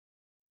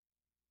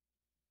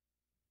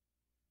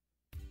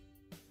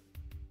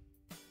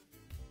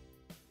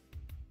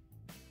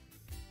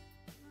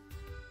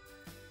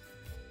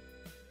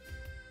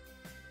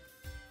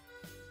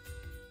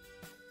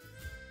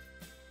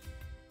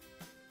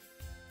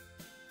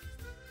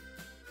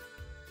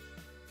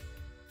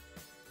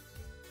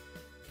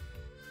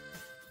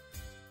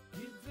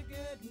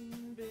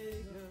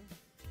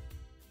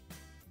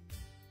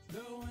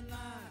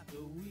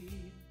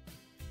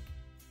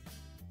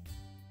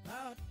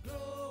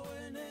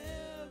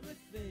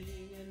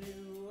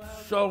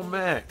So,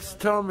 Max,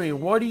 tell me,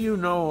 what do you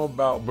know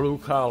about Blue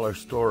Collar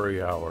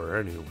Story Hour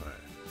anyway?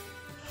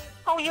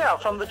 Oh, yeah,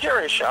 from the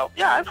Jerry Show.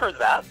 Yeah, I've heard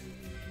that.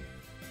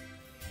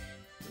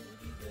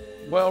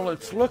 Well,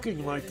 it's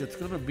looking like it's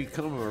going to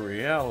become a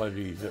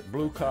reality, that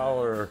Blue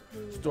Collar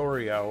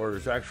Story Hour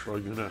is actually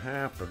going to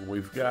happen.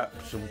 We've got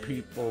some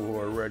people who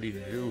are ready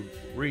to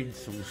read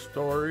some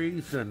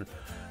stories, and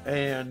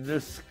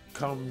this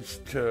comes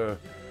to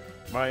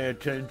my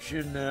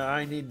attention.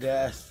 I need to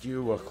ask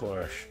you a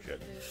question.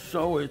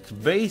 So it's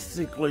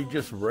basically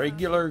just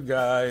regular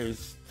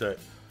guys that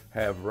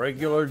have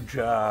regular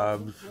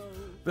jobs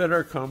that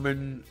are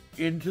coming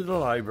into the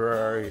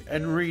library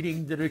and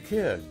reading to the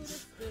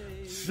kids.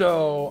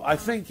 So I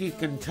think you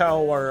can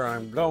tell where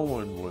I'm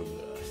going with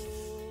this.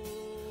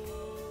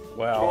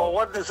 Well,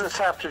 what does this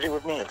have to do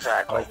with me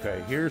exactly?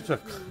 Okay,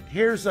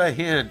 here's a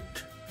hint.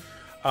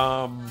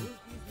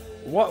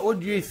 What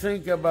would you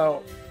think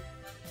about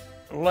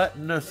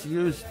letting us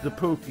use the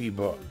Pookie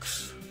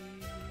books?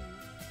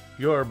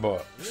 Your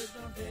books.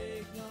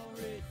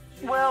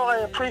 Well, I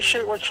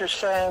appreciate what you're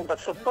saying, but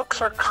the books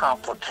are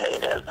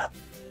complicated.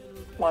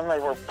 When they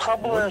were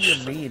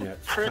published,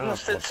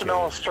 Prudence did some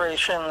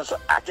illustrations.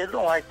 I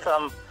didn't like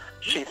them.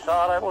 She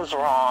thought I was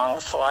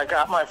wrong, so I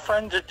got my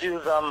friend to do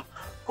them,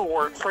 who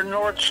worked for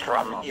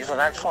Nordstrom. He's an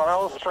excellent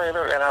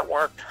illustrator, and it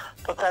worked,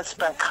 but that's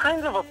been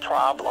kind of a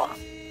problem.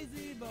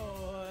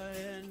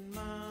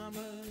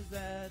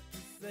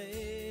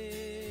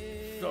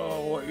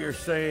 So what you're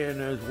saying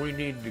is we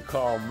need to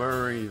call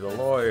Murray the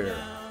lawyer.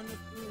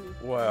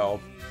 Well,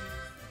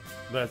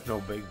 that's no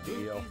big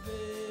deal.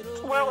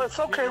 Well, it's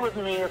okay with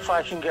me if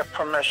I can get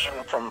permission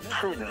from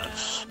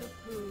Prudence.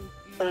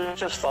 There's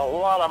just a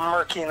lot of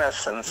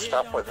murkiness and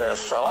stuff with this,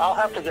 so I'll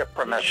have to get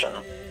permission.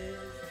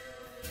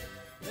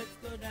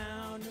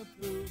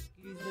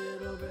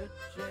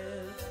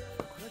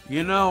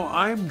 You know,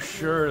 I'm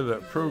sure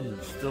that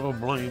Prudence still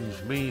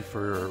blames me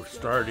for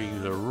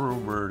starting the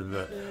rumor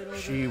that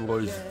she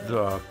was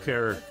the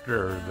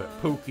character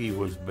that Pookie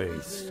was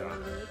based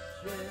on.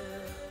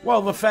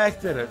 Well, the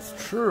fact that it's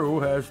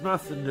true has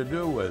nothing to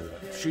do with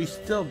it. She's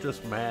still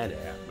just mad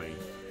at me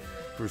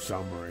for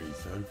some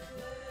reason.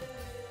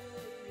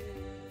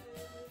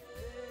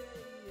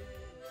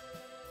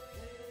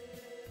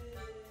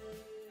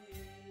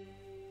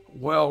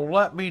 Well,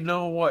 let me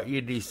know what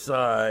you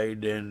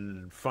decide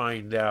and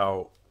find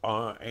out.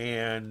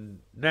 And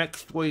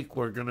next week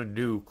we're going to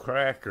do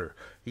Cracker.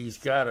 He's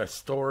got a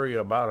story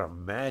about a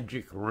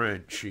magic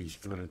wrench he's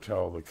going to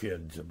tell the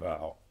kids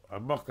about.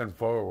 I'm looking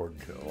forward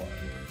to it.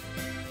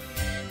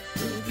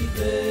 Spooky's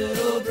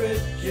little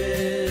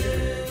bridges,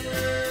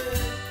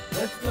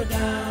 let's go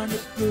down to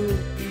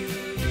Spooky.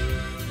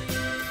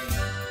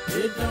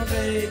 It don't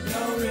take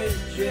no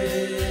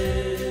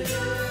riches.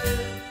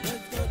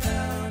 Let's go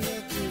down to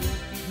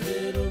Spooky's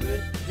little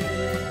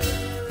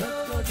bridges.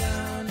 Let's go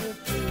down to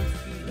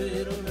Spooky's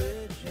little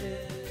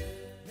bridges.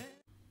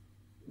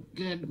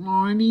 Good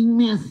morning,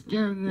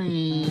 Mr.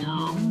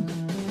 Graham.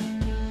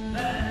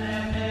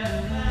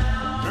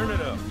 Turn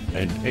it up.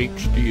 An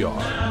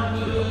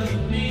HDR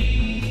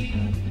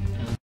production.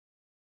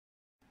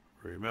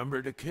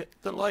 Remember to hit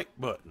the like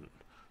button,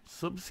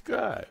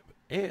 subscribe,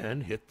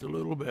 and hit the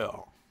little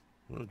bell.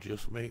 It'll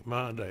just make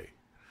my day.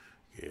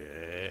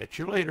 Catch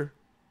you later.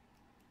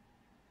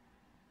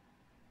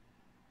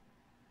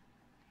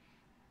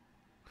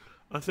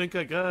 I think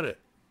I got it.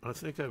 I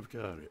think I've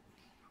got it.